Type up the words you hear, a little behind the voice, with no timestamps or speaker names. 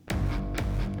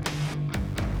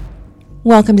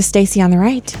Welcome to Stacy on the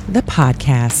Right, the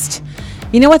podcast.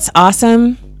 You know what's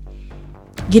awesome?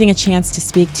 Getting a chance to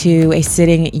speak to a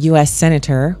sitting U.S.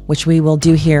 Senator, which we will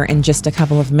do here in just a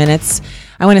couple of minutes.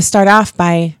 I want to start off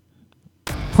by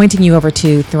pointing you over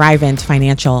to Thrivent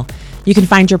Financial. You can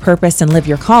find your purpose and live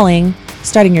your calling,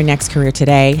 starting your next career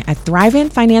today at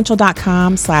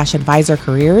thriventfinancial.com/advisor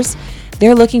careers.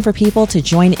 They're looking for people to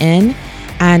join in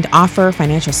and offer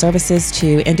financial services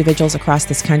to individuals across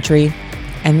this country.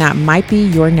 And that might be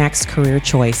your next career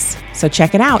choice. So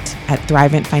check it out at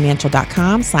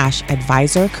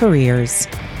thriventfinancial.com/advisor careers.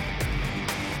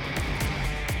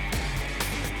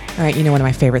 All right, you know, one of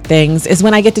my favorite things is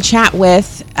when I get to chat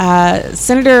with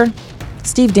Senator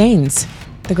Steve Daines,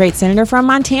 the great senator from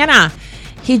Montana.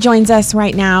 He joins us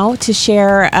right now to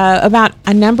share about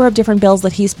a number of different bills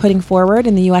that he's putting forward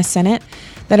in the U.S. Senate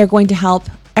that are going to help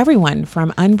everyone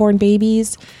from unborn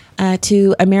babies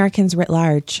to Americans writ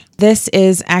large. This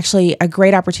is actually a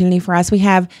great opportunity for us. We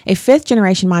have a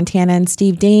fifth-generation Montanan,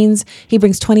 Steve Daines. He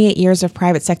brings 28 years of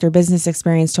private sector business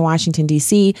experience to Washington,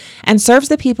 D.C., and serves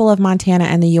the people of Montana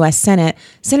and the U.S. Senate.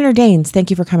 Senator Daines, thank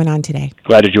you for coming on today.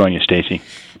 Glad to join you, Stacy.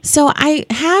 So I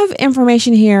have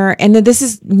information here, and this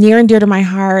is near and dear to my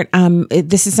heart.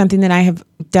 This is something that I have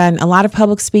done a lot of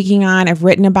public speaking on. I've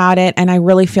written about it, and I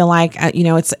really feel like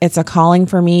it's a calling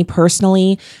for me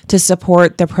personally to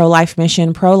support the pro-life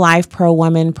mission: pro-life,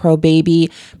 pro-woman, pro-baby,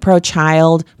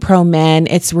 pro-child, pro-men.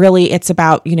 It's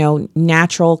about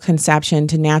natural conception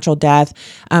to natural death.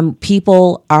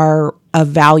 People are of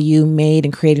value, made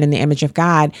and created in the image of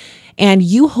God. And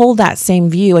you hold that same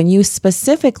view, and you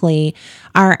specifically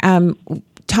are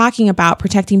talking about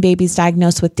protecting babies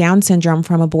diagnosed with Down syndrome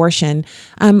from abortion.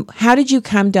 How did you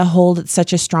come to hold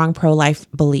such a strong pro-life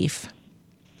belief?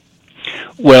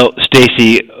 Well,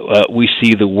 Stacy, we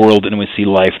see the world and we see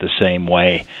life the same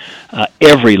way.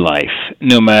 Every life,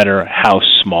 no matter how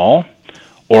small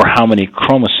or how many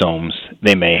chromosomes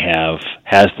they may have,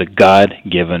 has the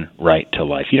God-given right to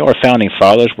life. Our founding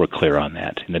fathers were clear on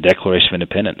that in the Declaration of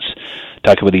Independence.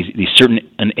 Talk about these certain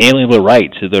inalienable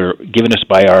rights that are given us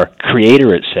by our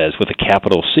Creator, it says, with a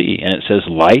capital C. And it says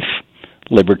life,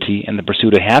 liberty, and the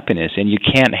pursuit of happiness. And you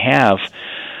can't have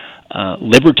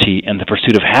liberty and the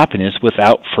pursuit of happiness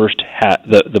without first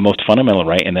the most fundamental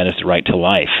right, and that is the right to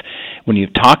life. When you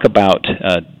talk about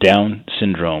Down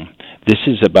syndrome, this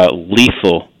is about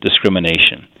lethal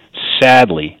discrimination.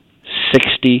 Sadly,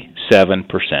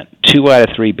 67%, 2 out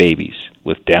of 3 babies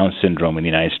with Down syndrome in the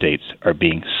United States are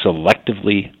being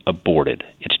selectively aborted.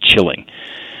 It's chilling.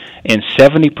 And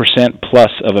 70%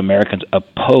 plus of Americans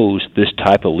oppose this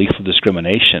type of lethal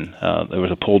discrimination. There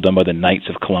was a poll done by the Knights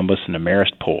of Columbus and the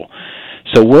Marist poll.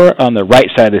 So we're on the right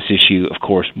side of this issue, of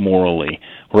course, morally.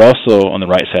 We're also on the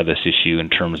right side of this issue in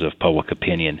terms of public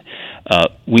opinion.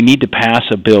 We need to pass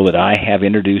a bill that I have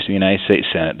introduced in the United States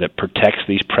Senate that protects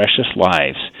these precious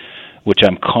lives, which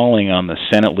I'm calling on the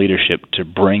Senate leadership to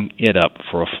bring it up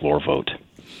for a floor vote.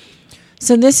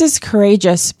 So this is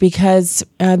courageous because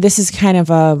this is kind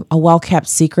of a well-kept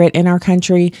secret in our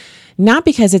country. Not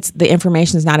because the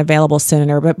information is not available,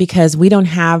 Senator, but because we don't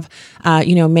have,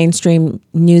 mainstream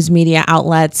news media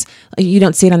outlets. You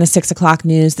don't see it on the 6 o'clock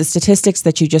news. The statistics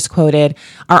that you just quoted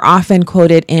are often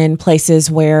quoted in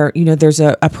places where, there's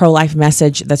a pro-life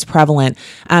message that's prevalent.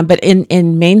 But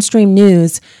in mainstream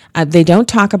news, they don't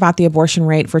talk about the abortion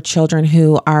rate for children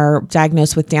who are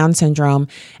diagnosed with Down syndrome.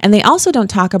 And they also don't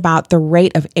talk about the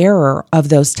rate of error of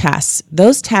those tests.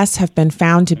 Those tests have been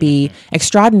found to be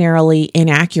extraordinarily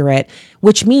inaccurate,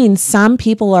 which means some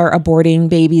people are aborting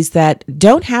babies that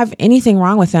don't have anything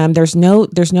wrong with them. There's no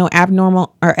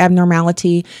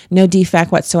abnormality, no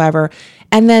defect whatsoever.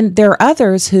 And then there are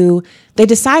others who they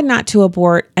decide not to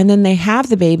abort, and then they have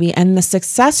the baby, and the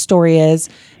success story is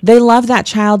they love that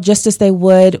child just as they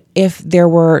would if there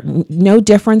were no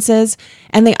differences.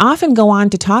 And they often go on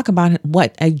to talk about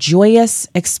what a joyous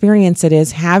experience it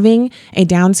is having a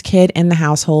Downs kid in the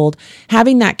household,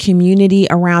 having that community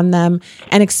around them,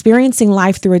 and experiencing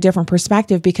life through a different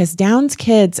perspective, because Downs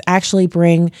kids actually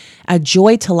bring a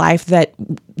joy to life that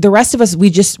the rest of us,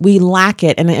 we lack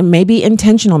it. And it may be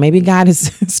intentional. Maybe God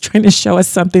is trying to show us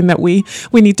something that we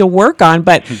need to work on.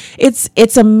 But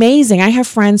it's amazing. I have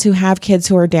friends who have kids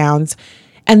who are Downs,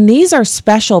 and these are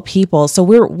special people. So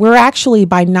we're actually,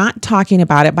 by not talking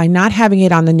about it, by not having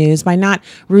it on the news, by not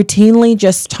routinely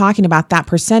just talking about that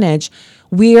percentage,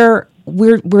 we're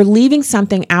we're leaving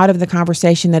something out of the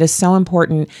conversation that is so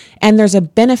important, and there's a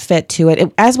benefit to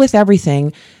it. As with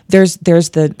everything, there's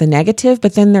the negative,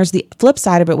 but then there's the flip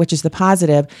side of it, which is the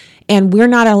positive. And we're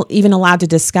not even allowed to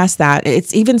discuss that.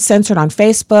 It's even censored on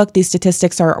Facebook. These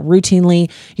statistics are routinely,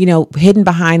 hidden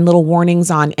behind little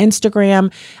warnings on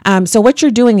Instagram. So what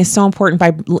you're doing is so important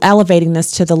by elevating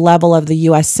this to the level of the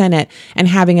U.S. Senate and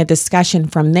having a discussion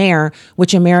from there,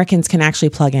 which Americans can actually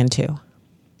plug into.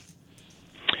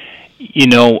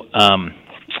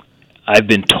 I've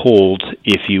been told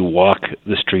if you walk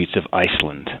the streets of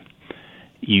Iceland,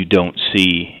 you don't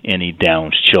see any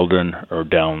Downs children or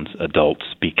Downs adults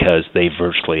because they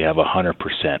virtually have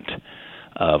 100%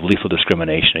 of lethal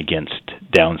discrimination against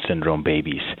Down syndrome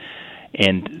babies.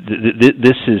 And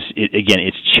this is, again,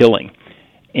 it's chilling.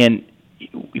 And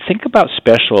think about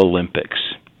Special Olympics.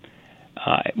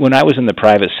 When I was in the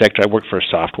private sector, I worked for a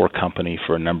software company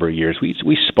for a number of years. We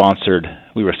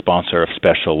were a sponsor of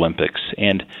Special Olympics,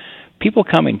 and people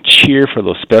come and cheer for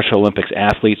those Special Olympics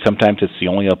athletes. Sometimes it's the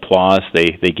only applause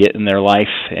they get in their life,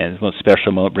 and it's a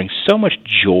special moment. It brings so much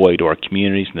joy to our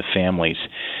communities and the families.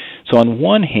 So on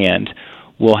one hand,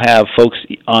 we'll have folks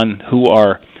who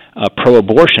are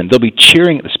pro-abortion. They'll be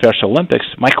cheering at the Special Olympics.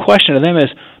 My question to them is,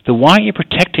 then why aren't you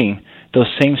protecting those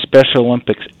same Special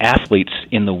Olympics athletes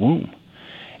in the womb?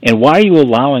 And why are you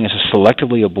allowing us to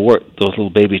selectively abort those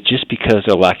little babies just because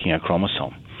they're lacking a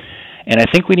chromosome? And I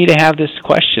think we need to have this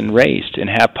question raised and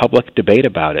have public debate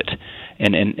about it,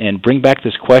 and bring back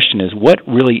this question: is what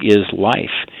really is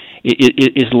life?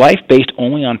 Is life based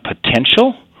only on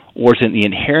potential, or is it the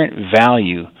inherent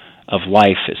value of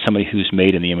life as somebody who's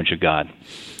made in the image of God?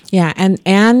 Yeah,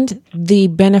 and the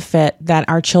benefit that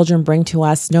our children bring to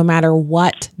us, no matter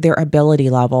what their ability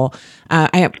level.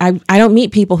 I don't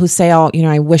meet people who say, "Oh,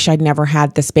 I wish I'd never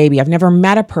had this baby." I've never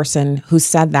met a person who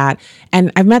said that,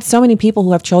 and I've met so many people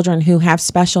who have children who have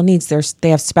special needs. They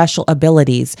have special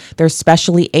abilities. They're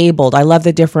specially abled. I love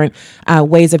the different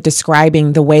ways of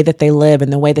describing the way that they live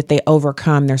and the way that they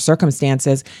overcome their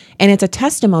circumstances, and it's a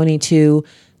testimony to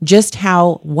just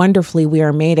how wonderfully we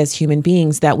are made as human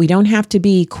beings, that we don't have to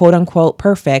be quote unquote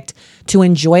perfect to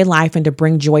enjoy life and to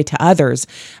bring joy to others.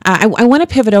 I want to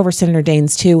pivot over, Senator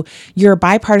Daines, to your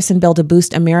bipartisan bill to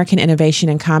boost American innovation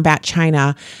and combat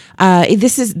China.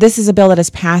 This is a bill that has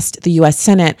passed the U.S.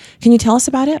 Senate. Can you tell us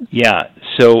about it? Yeah.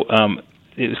 So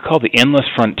it was called the Endless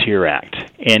Frontier Act.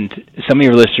 And some of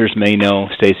your listeners may know,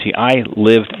 Stacy, I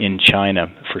lived in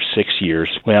China for 6 years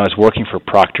when I was working for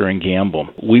Procter & Gamble.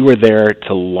 We were there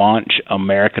to launch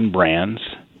American brands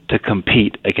to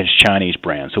compete against Chinese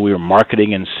brands. So we were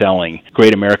marketing and selling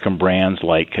great American brands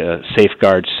like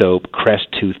Safeguard soap, Crest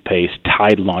toothpaste,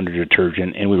 Tide laundry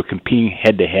detergent, and we were competing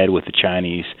head-to-head with the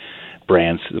Chinese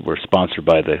brands that were sponsored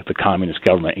by the communist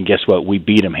government. And guess what? We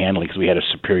beat them handily because we had a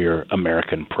superior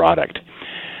American product.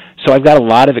 So I've got a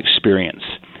lot of experience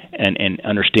and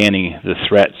understanding the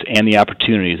threats and the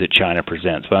opportunities that China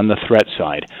presents. But on the threat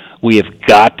side, we have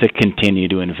got to continue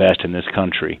to invest in this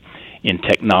country in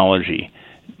technology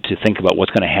to think about what's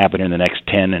going to happen in the next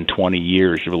 10 and 20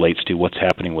 years. It relates to what's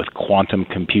happening with quantum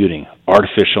computing,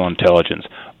 artificial intelligence,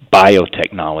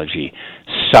 biotechnology,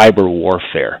 cyber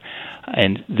warfare.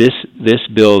 And this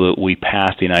bill that we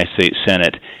passed the United States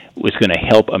Senate was going to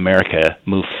help America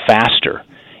move faster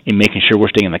in making sure we're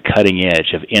staying on the cutting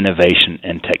edge of innovation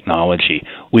and technology.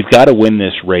 We've got to win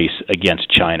this race against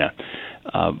China.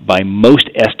 By most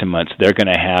estimates, they're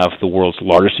going to have the world's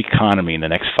largest economy in the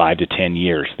next 5 to 10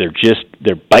 years.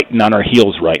 They're biting on our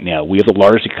heels right now. We have the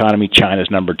largest economy. China's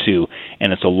number 2,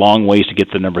 and it's a long ways to get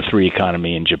to the number 3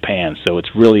 economy in Japan. So it's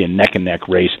really a neck-and-neck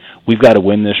race. We've got to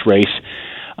win this race.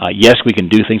 Yes, we can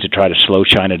do things to try to slow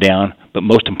China down, but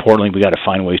most importantly, we've got to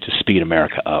find ways to speed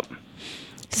America up.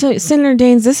 So, Senator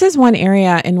Daines, this is one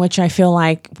area in which I feel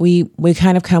like we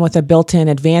kind of come with a built-in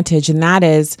advantage, and that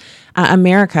is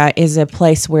America is a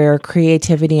place where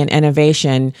creativity and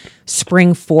innovation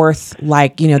spring forth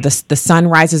like, the sun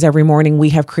rises every morning.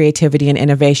 We have creativity and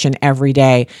innovation every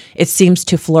day. It seems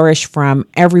to flourish from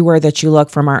everywhere that you look,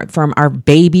 from our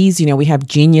babies. We have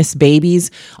genius babies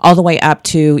all the way up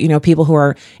to, people who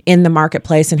are in the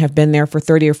marketplace and have been there for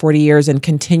 30 or 40 years and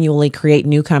continually create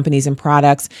new companies and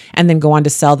products and then go on to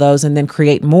sell those and then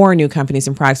create more new companies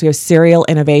and products. We have serial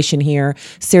innovation here,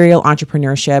 serial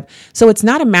entrepreneurship. So it's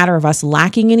not a matter of us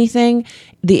lacking anything.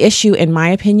 The issue, in my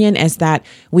opinion, is that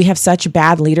we have such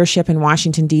bad leadership in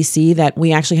Washington, D.C., that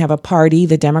we actually have a party,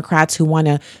 the Democrats, who want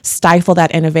to stifle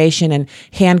that innovation and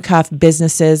handcuff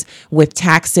businesses with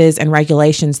taxes and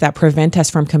regulations that prevent us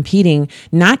from competing,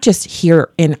 not just here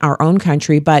in our own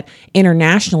country, but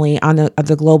internationally on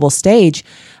the global stage.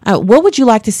 What would you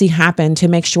like to see happen to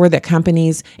make sure that companies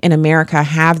families in America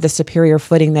have the superior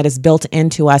footing that is built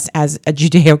into us as a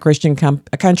Judeo-Christian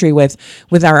country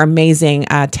with our amazing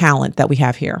talent that we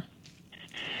have here?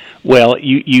 Well,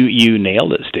 you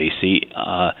nailed it, Stacy.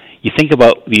 You think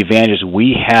about the advantages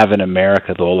we have in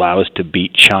America that will allow us to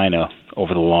beat China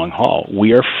over the long haul.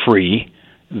 We are free,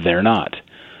 they're not.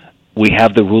 We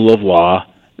have the rule of law,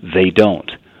 they don't.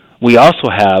 We also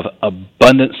have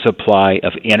abundant supply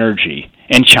of energy,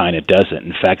 and China doesn't.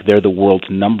 In fact, they're the world's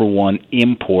number one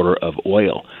importer of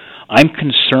oil. I'm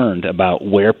concerned about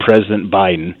where President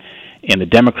Biden and the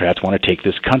Democrats want to take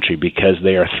this country because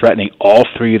they are threatening all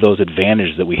three of those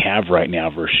advantages that we have right now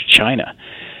versus China.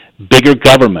 Bigger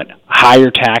government,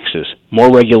 higher taxes,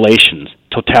 more regulations,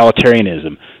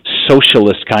 totalitarianism,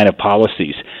 socialist kind of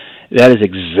policies. That is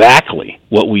exactly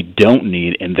what we don't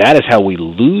need, and that is how we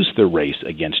lose the race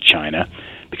against China,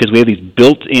 because we have these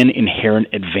built-in inherent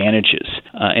advantages.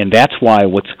 And that's why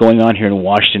what's going on here in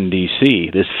Washington,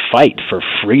 D.C., this fight for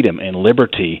freedom and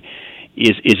liberty,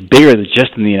 is bigger than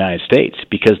just in the United States,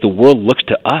 because the world looks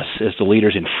to us as the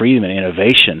leaders in freedom and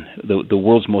innovation, the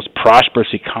world's most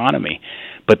prosperous economy.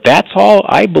 But that's all,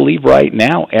 I believe, right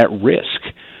now at risk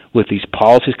with these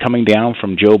policies coming down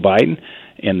from Joe Biden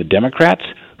and the Democrats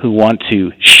who want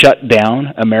to shut down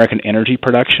American energy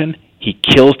production. He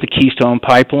kills the Keystone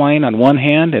Pipeline on one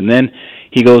hand, and then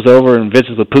he goes over and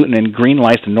visits with Putin and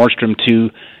greenlights the Nord Stream 2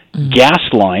 gas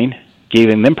line,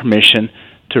 giving them permission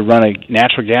to run a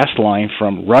natural gas line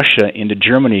from Russia into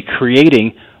Germany,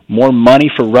 creating more money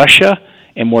for Russia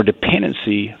and more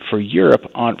dependency for Europe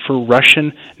for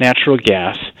Russian natural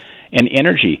gas and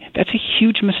energy. That's a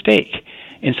huge mistake.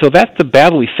 And so that's the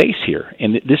battle we face here.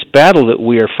 And this battle that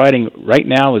we are fighting right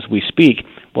now as we speak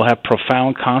will have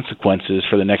profound consequences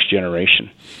for the next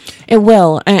generation. It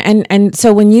will. And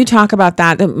so when you talk about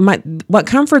that, what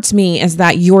comforts me is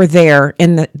that you're there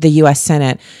in the U.S.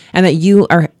 Senate and that you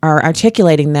are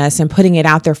articulating this and putting it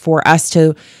out there for us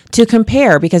to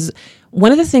compare, because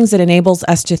one of the things that enables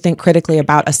us to think critically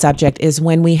about a subject is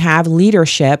when we have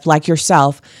leadership like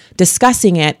yourself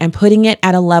discussing it and putting it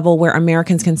at a level where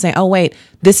Americans can say, oh, wait,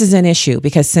 this is an issue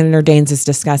because Senator Daines is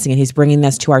discussing it. He's bringing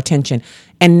this to our attention.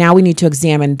 And now we need to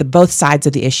examine both sides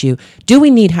of the issue. Do we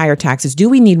need higher taxes? Do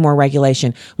we need more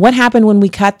regulation? What happened when we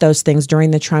cut those things during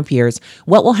the Trump years?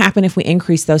 What will happen if we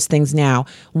increase those things now?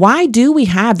 Why do we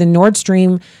have the Nord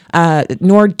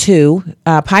 2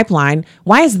 pipeline?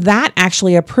 Why is that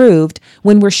actually approved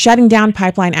when we're shutting down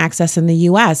pipeline access in the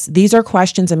U.S.? These are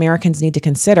questions Americans need to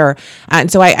consider.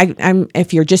 And so I'm,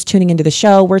 if you're just tuning into the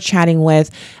show, we're chatting with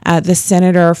the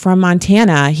senator from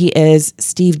Montana. He is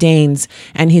Steve Daines,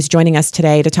 and he's joining us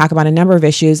today to talk about a number of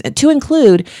issues, to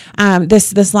include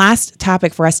this last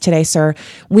topic for us today, sir.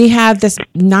 We have this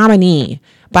nominee,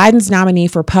 Biden's nominee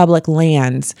for public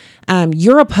lands.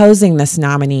 You're opposing this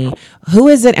nominee. Who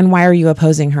is it, and why are you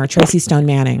opposing her? Tracy Stone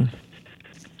Manning.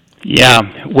 Yeah,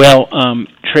 well,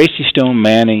 Tracy Stone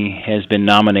Manning has been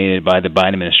nominated by the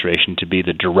Biden administration to be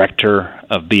the director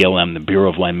of BLM, the Bureau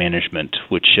of Land Management,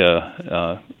 which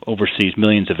oversees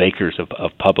millions of acres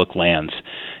of public lands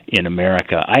in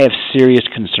America. I have serious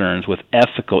concerns with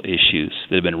ethical issues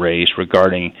that have been raised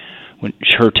regarding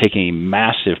her taking a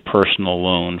massive personal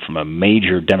loan from a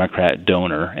major Democrat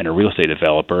donor and a real estate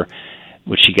developer,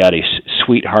 which she got a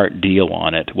sweetheart deal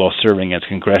on it while serving as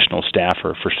congressional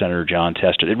staffer for Senator Jon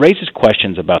Tester. It raises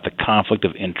questions about the conflict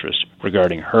of interest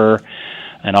regarding her,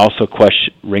 and also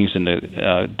brings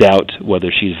into doubt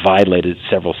whether she's violated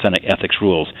several Senate ethics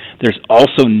rules. There's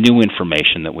also new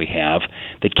information that we have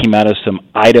that came out of some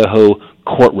Idaho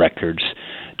court records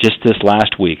just this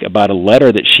last week about a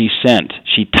letter that she sent.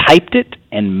 She typed it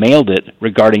and mailed it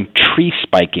regarding tree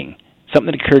spiking,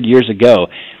 something that occurred years ago.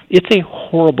 It's a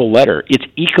horrible letter. It's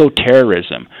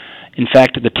eco-terrorism. In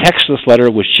fact, the text of this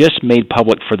letter was just made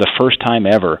public for the first time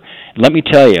ever. And let me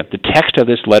tell you, the text of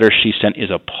this letter she sent is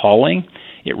appalling.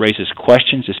 It raises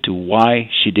questions as to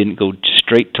why she didn't go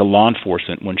straight to law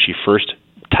enforcement when she first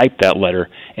typed that letter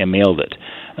and mailed it.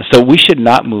 So we should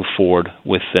not move forward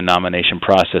with the nomination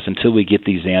process until we get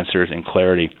these answers and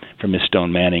clarity from Ms.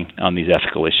 Stone Manning on these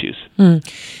ethical issues.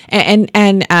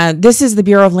 And this is the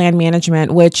Bureau of Land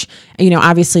Management, which,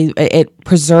 obviously it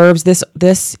preserves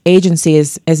this agency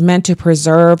is meant to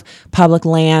preserve public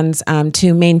lands,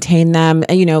 to maintain them,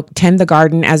 tend the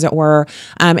garden, as it were,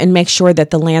 and make sure that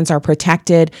the lands are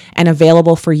protected and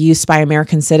available for use by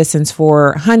American citizens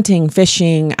for hunting,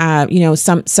 fishing,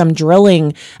 some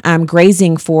drilling,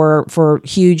 grazing for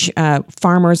huge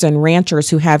farmers and ranchers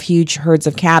who have huge herds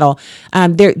of cattle.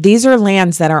 These are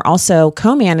lands that are also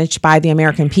co-managed by the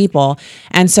American people.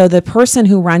 And so the person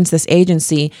who runs this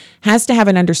agency has to have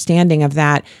an understanding of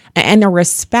that and a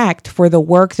respect for the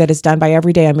work that is done by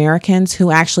everyday Americans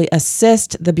who actually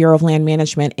assist the Bureau of Land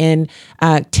Management in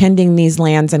tending these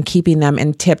lands and keeping them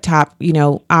in tip-top,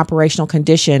 operational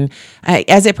condition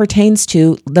as it pertains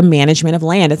to the management of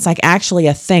land. It's like actually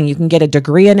a thing. You can get a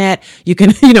degree in it. You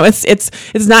can,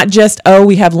 it's not just,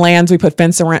 we have lands, we put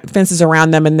fences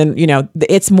around them, and then,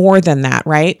 it's more than that,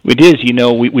 right? It is.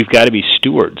 We've got to be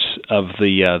stewards of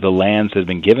the lands that have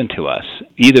been given to us.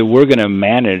 Either we're going to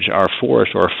manage our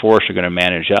forest or our forests are going to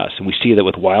manage us. And we see that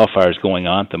with wildfires going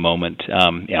on at the moment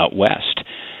out west.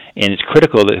 And it's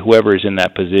critical that whoever is in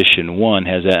that position, one,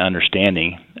 has that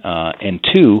understanding, and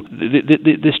two,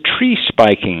 this tree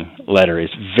spiking letter is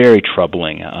very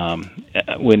troubling.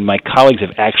 When my colleagues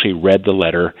have actually read the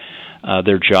letter,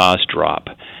 their jaws drop.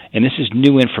 And this is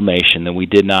new information that we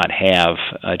did not have.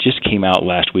 Just came out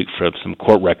last week from some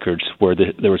court records where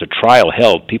there was a trial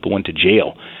held. People went to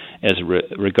jail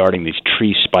regarding these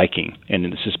tree spiking. And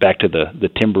this is back to the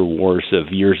timber wars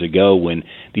of years ago when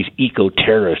these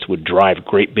eco-terrorists would drive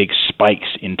great big spikes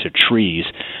into trees.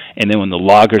 And then when the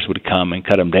loggers would come and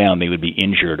cut them down, they would be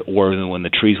injured. Or when the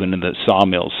trees went into the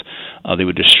sawmills, they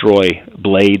would destroy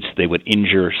blades. They would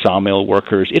injure sawmill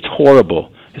workers. It's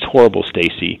horrible. It's horrible,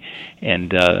 Stacy,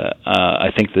 and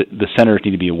I think that the senators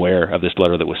need to be aware of this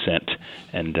letter that was sent,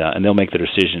 and they'll make the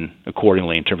decision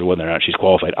accordingly in terms of whether or not she's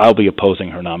qualified. I'll be opposing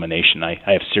her nomination. I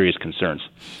have serious concerns.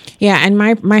 Yeah, and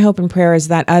my hope and prayer is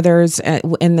that others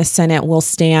in the Senate will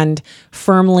stand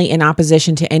firmly in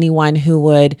opposition to anyone who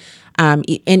would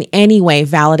in any way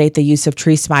validate the use of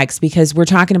tree spikes, because we're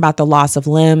talking about the loss of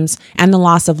limbs and the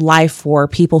loss of life for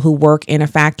people who work in a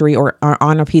factory or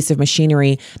on a piece of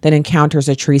machinery that encounters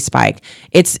a tree spike.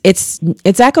 It's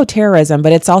eco-terrorism,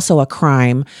 but it's also a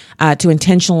crime to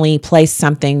intentionally place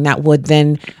something that would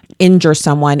then injure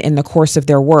someone in the course of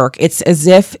their work. It's as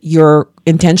if you're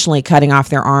intentionally cutting off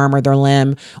their arm or their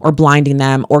limb or blinding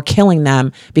them or killing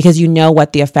them because you know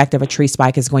what the effect of a tree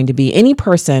spike is going to be. Any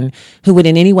person who would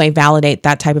in any way validate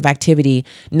that type of activity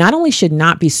not only should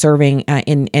not be serving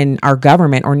in our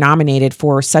government or nominated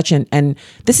for such and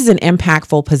this is an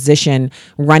impactful position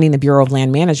running the Bureau of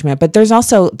Land Management, but there's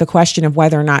also the question of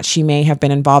whether or not she may have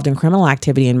been involved in criminal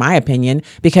activity, in my opinion,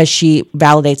 because she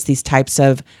validates these types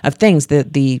of things,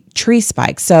 the tree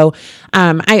spikes. So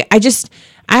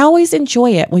I always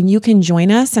enjoy it when you can join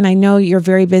us, and I know you're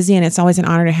very busy, and it's always an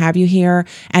honor to have you here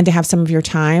and to have some of your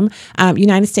time.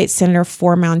 United States Senator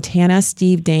for Montana,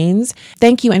 Steve Daines,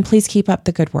 thank you, and please keep up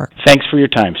the good work. Thanks for your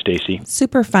time, Stacy.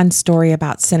 Super fun story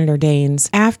about Senator Daines.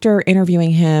 After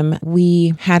interviewing him,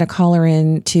 we had a caller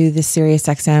in to the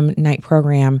SiriusXM night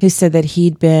program who said that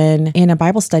he'd been in a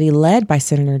Bible study led by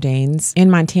Senator Daines in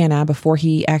Montana before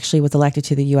he actually was elected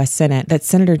to the U.S. Senate, that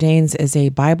Senator Daines is a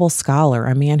Bible scholar,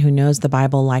 a man who knows the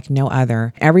Bible like no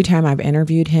other. Every time I've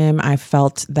interviewed him, I've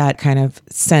felt that kind of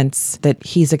sense that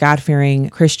he's a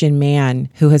God-fearing Christian man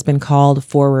who has been called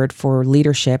forward for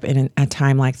leadership in a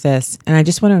time like this. And I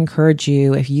just want to encourage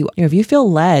you, if you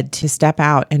feel led to step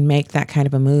out and make that kind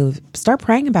of a move, start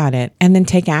praying about it and then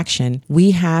take action.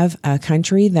 We have a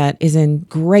country that is in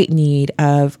great need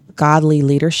of godly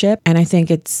leadership. And I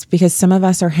think it's because some of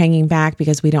us are hanging back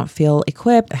because we don't feel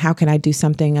equipped. How can I do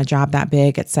something, a job that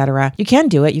big, etc.? You can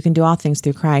do it. You can do all things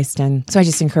through Christ. And so I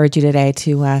just encourage you today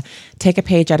to take a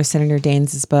page out of Senator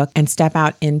Daines' book and step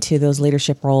out into those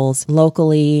leadership roles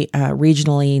locally,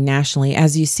 regionally, nationally,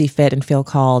 as you see fit and feel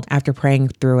called after praying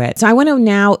through it. So I want to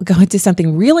now go into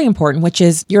something really important, which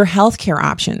is your healthcare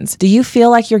options. Do you feel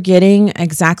like you're getting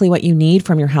exactly what you need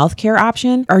from your healthcare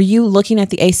option? Are you looking at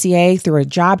the ACA through a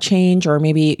job change or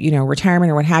maybe,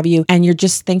 retirement or what have you, and you're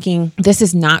just thinking, this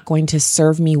is not going to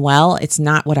serve me well. It's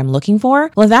not what I'm looking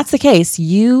for. Well, if that's the case,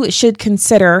 you should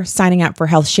consider signing up for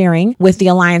health sharing with the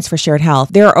Alliance for Shared Health.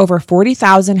 There are over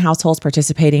 40,000 households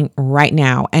participating right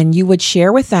now, and you would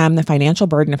share with them the financial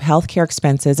burden of healthcare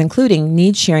expenses, including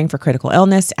needs sharing for critical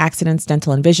illness, accidents,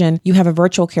 dental, and vision. You have a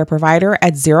virtual care provider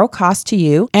at zero cost to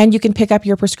you, and you can pick up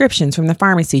your prescriptions from the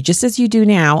pharmacy just as you do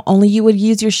now, only you would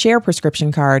use your share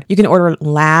prescription card. You can order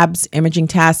labs labs, imaging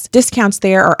tests. Discounts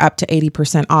there are up to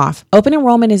 80% off. Open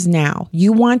enrollment is now.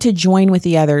 You want to join with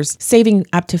the others, saving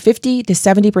up to 50 to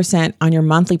 70% on your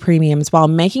monthly premiums while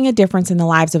making a difference in the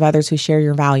lives of others who share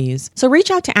your values. So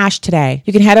reach out to Ash today.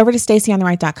 You can head over to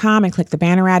StacyOnTheRight.com and click the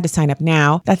banner ad to sign up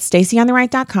now. That's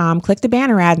StacyOnTheRight.com. Click the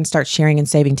banner ad and start sharing and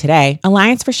saving today.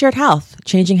 Alliance for Shared Health,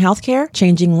 changing healthcare,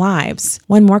 changing lives.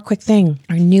 One more quick thing.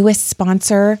 Our newest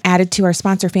sponsor added to our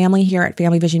sponsor family here at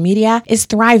Family Vision Media is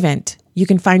Thrivent. You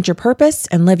can find your purpose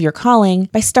and live your calling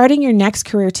by starting your next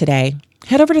career today.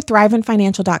 Head over to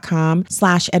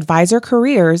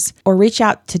thriventfinancial.com/advisor-careers or reach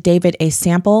out to David A.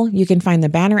 Sample. You can find the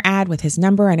banner ad with his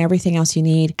number and everything else you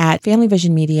need at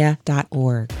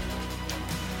familyvisionmedia.org.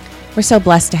 We're so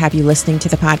blessed to have you listening to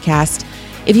the podcast.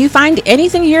 If you find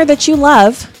anything here that you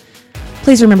love,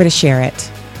 please remember to share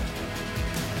it.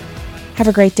 Have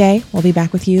a great day. We'll be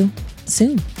back with you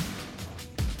soon.